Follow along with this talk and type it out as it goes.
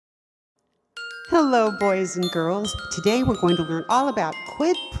Hello, boys and girls. Today we're going to learn all about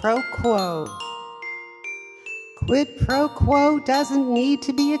quid pro quo. Quid pro quo doesn't need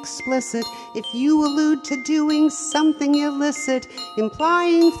to be explicit if you allude to doing something illicit,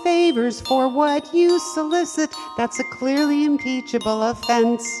 implying favors for what you solicit. That's a clearly impeachable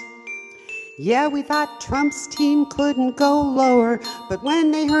offense. Yeah, we thought Trump's team couldn't go lower, but when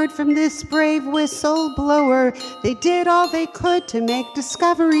they heard from this brave whistleblower, they did all they could to make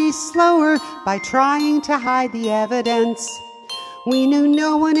discovery slower by trying to hide the evidence. We knew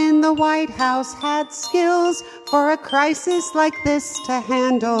no one in the White House had skills for a crisis like this to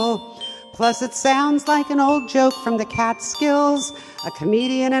handle. Plus, it sounds like an old joke from the Catskills. A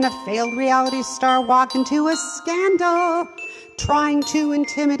comedian and a failed reality star walk into a scandal. Trying to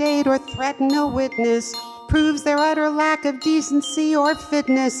intimidate or threaten a witness proves their utter lack of decency or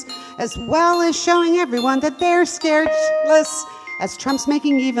fitness, as well as showing everyone that they're scared shitless, as Trump's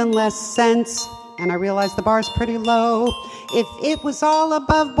making even less sense. And I realize the bar's pretty low. If it was all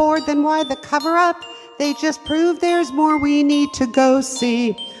above board, then why the cover-up? They just prove there's more we need to go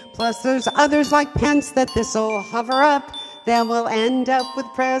see. Plus, there's others like Pence that this'll hover up. Then we'll end up with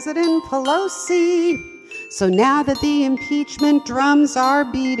President Pelosi. So now that the impeachment drums are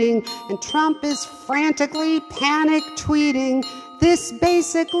beating and Trump is frantically panic tweeting, this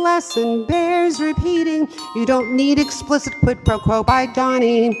basic lesson bears repeating. You don't need explicit quid pro quo by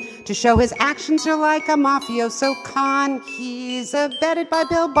Donnie to show his actions are like a mafioso con. He's abetted by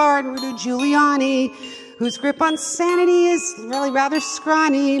Bill Barr and Rudy Giuliani, whose grip on sanity is really rather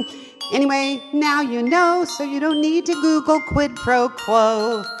scrawny. Anyway, now you know, so you don't need to Google quid pro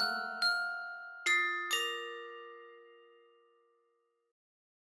quo.